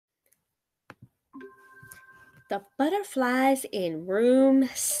The butterflies in room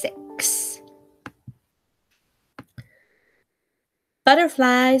 6.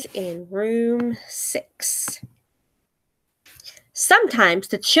 Butterflies in room 6. Sometimes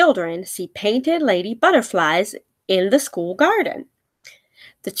the children see painted lady butterflies in the school garden.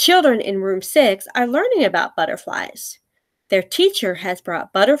 The children in room 6 are learning about butterflies. Their teacher has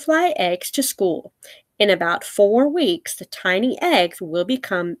brought butterfly eggs to school. In about 4 weeks, the tiny eggs will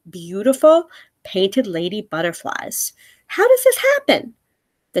become beautiful painted lady butterflies. How does this happen?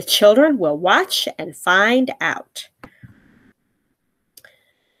 The children will watch and find out.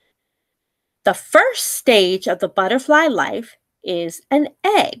 The first stage of the butterfly life is an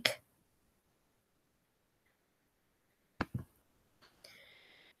egg.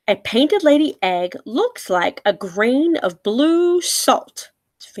 A painted lady egg looks like a grain of blue salt.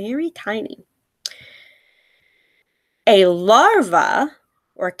 It's very tiny. A larva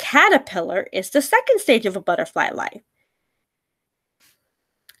or caterpillar is the second stage of a butterfly life.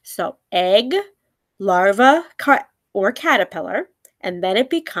 So egg, larva, or caterpillar, and then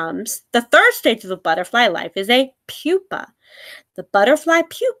it becomes the third stage of the butterfly life is a pupa. The butterfly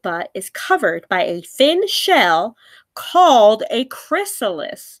pupa is covered by a thin shell called a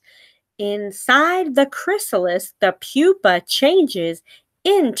chrysalis. Inside the chrysalis, the pupa changes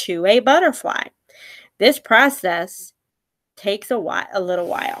into a butterfly. This process takes a little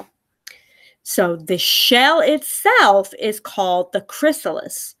while. So the shell itself is called the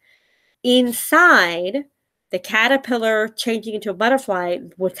chrysalis. Inside, the caterpillar changing into a butterfly,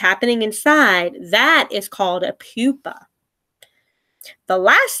 what's happening inside, that is called a pupa. The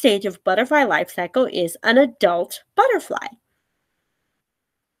last stage of butterfly life cycle is an adult butterfly.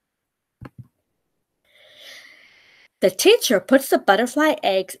 The teacher puts the butterfly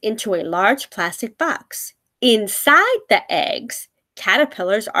eggs into a large plastic box. Inside the eggs,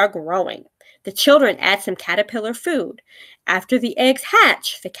 caterpillars are growing. The children add some caterpillar food. After the eggs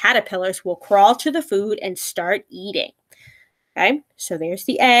hatch, the caterpillars will crawl to the food and start eating. Okay, so there's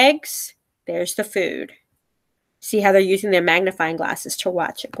the eggs, there's the food. See how they're using their magnifying glasses to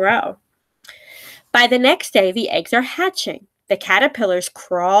watch it grow. By the next day, the eggs are hatching. The caterpillars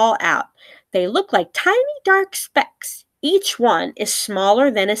crawl out. They look like tiny dark specks. Each one is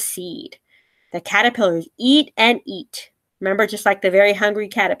smaller than a seed. The caterpillars eat and eat. Remember, just like the very hungry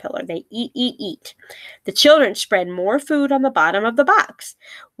caterpillar, they eat, eat, eat. The children spread more food on the bottom of the box.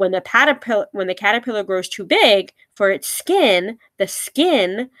 When the caterpillar grows too big for its skin, the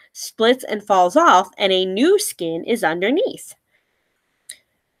skin splits and falls off, and a new skin is underneath.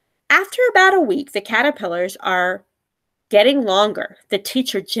 After about a week, the caterpillars are getting longer. The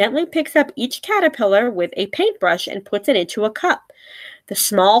teacher gently picks up each caterpillar with a paintbrush and puts it into a cup. The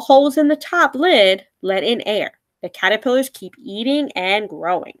small holes in the top lid let in air. The caterpillars keep eating and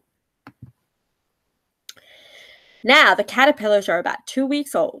growing. Now the caterpillars are about 2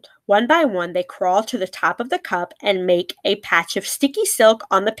 weeks old. One by one, they crawl to the top of the cup and make a patch of sticky silk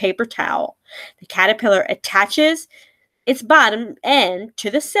on the paper towel. The caterpillar attaches its bottom end to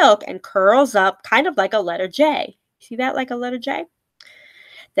the silk and curls up kind of like a letter J. See that, like a letter J?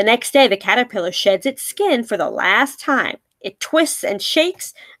 The next day, the caterpillar sheds its skin for the last time. It twists and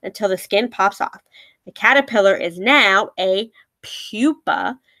shakes until the skin pops off. The caterpillar is now a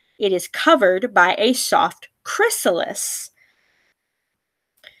pupa. It is covered by a soft chrysalis.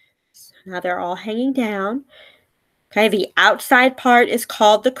 So now they're all hanging down. Okay, the outside part is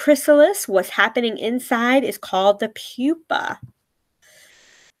called the chrysalis. What's happening inside is called the pupa.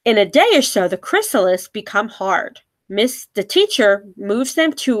 In a day or so, the chrysalis become hard. The teacher moves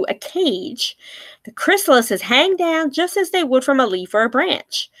them to a cage. The chrysalises hang down just as they would from a leaf or a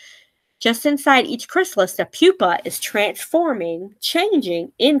branch. Just inside each chrysalis, the pupa is transforming,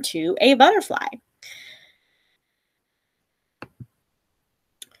 changing into a butterfly.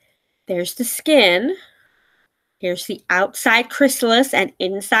 There's the skin. Here's the outside chrysalis, and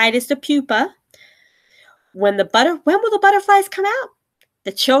inside is the pupa. When will the butterflies come out?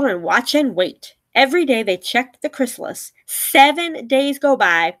 The children watch and wait. Every day they check the chrysalis. 7 days go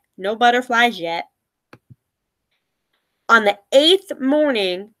by, no butterflies yet. On the 8th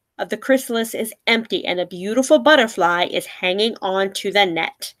morning, the chrysalis is empty and a beautiful butterfly is hanging onto the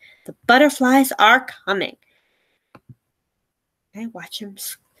net. The butterflies are coming. Okay, watch them.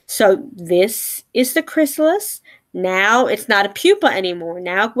 So this is the chrysalis. Now it's not a pupa anymore.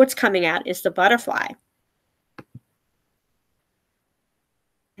 Now what's coming out is the butterfly.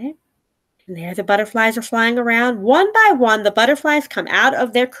 Okay. And there the butterflies are flying around. One by one, the butterflies come out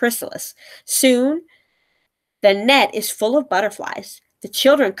of their chrysalis. Soon, the net is full of butterflies. The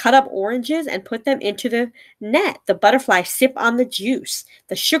children cut up oranges and put them into the net. The butterflies sip on the juice.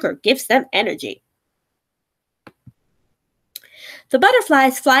 The sugar gives them energy. The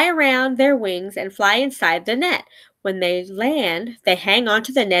butterflies fly around their wings and fly inside the net. When they land, they hang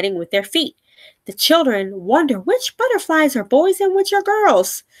onto the netting with their feet. The children wonder which butterflies are boys and which are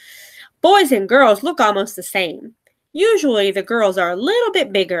girls. Boys and girls look almost the same. Usually the girls are a little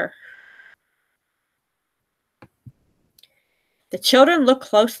bit bigger. The children look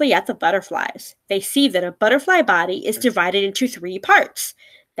closely at the butterflies. They see that a butterfly body is divided into 3 parts: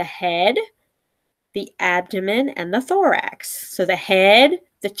 the head, the abdomen, and the thorax. So the head,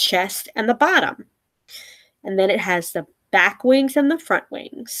 the chest, and the bottom. And then it has the back wings and the front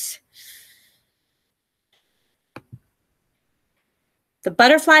wings. The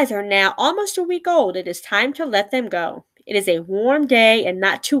butterflies are now almost a week old. It is time to let them go. It is a warm day and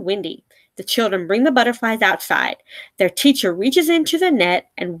not too windy. The children bring the butterflies outside. Their teacher reaches into the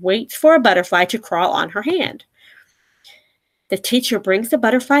net and waits for a butterfly to crawl on her hand. The teacher brings the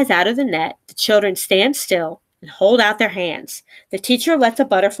butterflies out of the net. The children stand still and hold out their hands. The teacher lets a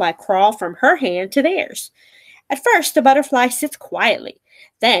butterfly crawl from her hand to theirs. At first, the butterfly sits quietly.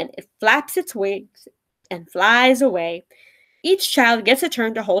 Then it flaps its wings and flies away. Each child gets a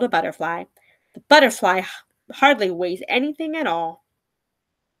turn to hold a butterfly. The butterfly hardly weighs anything at all.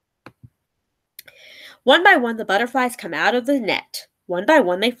 One by one, the butterflies come out of the net. One by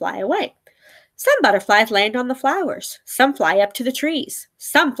one, they fly away. Some butterflies land on the flowers. Some fly up to the trees.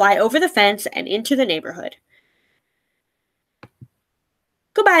 Some fly over the fence and into the neighborhood.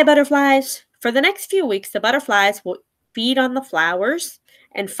 Goodbye, butterflies. For the next few weeks, the butterflies will feed on the flowers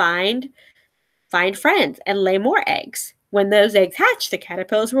and find friends and lay more eggs. When those eggs hatch, the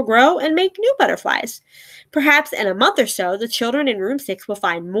caterpillars will grow and make new butterflies. Perhaps in a month or so, the children in room 6 will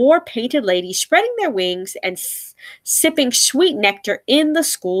find more painted ladies spreading their wings and sipping sweet nectar in the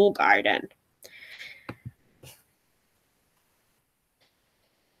school garden.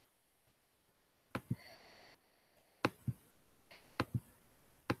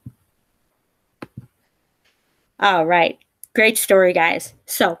 All right. Great story, guys.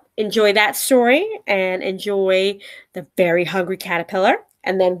 So enjoy that story and enjoy the very hungry caterpillar,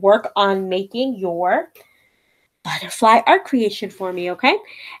 and then work on making your butterfly art creation for me, okay?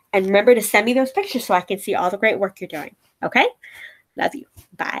 And remember to send me those pictures so I can see all the great work you're doing, okay? Love you.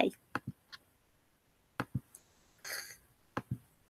 Bye.